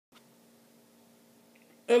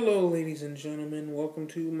Hello, ladies and gentlemen. Welcome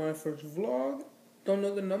to my first vlog. Don't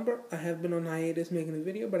know the number. I have been on hiatus making a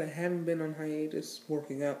video, but I haven't been on hiatus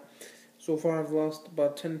working out. So far, I've lost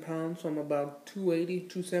about 10 pounds, so I'm about 280,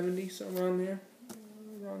 270, somewhere around there.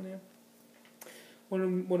 Around there. What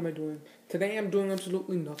am I doing? Today, I'm doing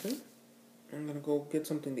absolutely nothing. I'm going to go get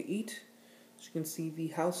something to eat. As you can see, the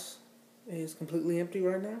house is completely empty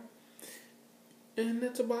right now. And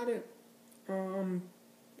that's about it.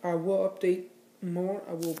 I will update more.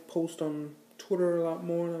 I will post on Twitter a lot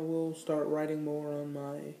more, and I will start writing more on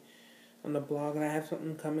the blog. And I have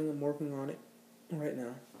something coming. I'm working on it right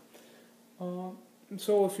now.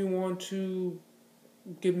 So if you want to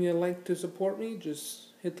give me a like to support me,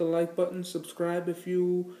 just hit the like button. Subscribe if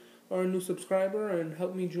you are a new subscriber, and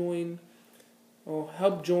help me join, or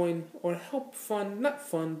help fund, not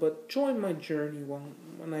fun, but join my journey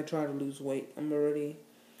when I try to lose weight.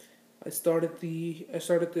 I started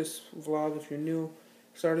this vlog, if you're new,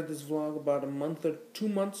 started this vlog about a month or 2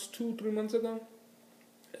 months, 3 months ago.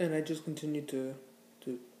 And I just continued to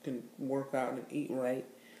work out and eat right.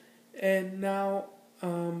 And now,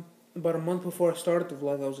 about a month before I started the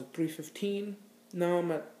vlog, I was at 315. Now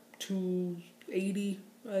I'm at 280,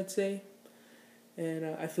 I'd say. And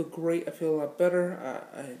I feel great. I feel a lot better.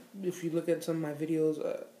 If you look at some of my videos,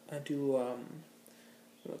 I do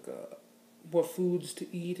what foods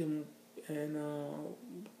to eat and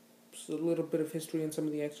just a little bit of history and some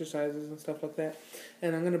of the exercises and stuff like that.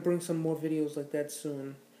 And I'm going to bring some more videos like that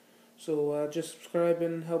soon. So just subscribe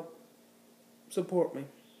and help support me.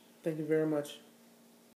 Thank you very much.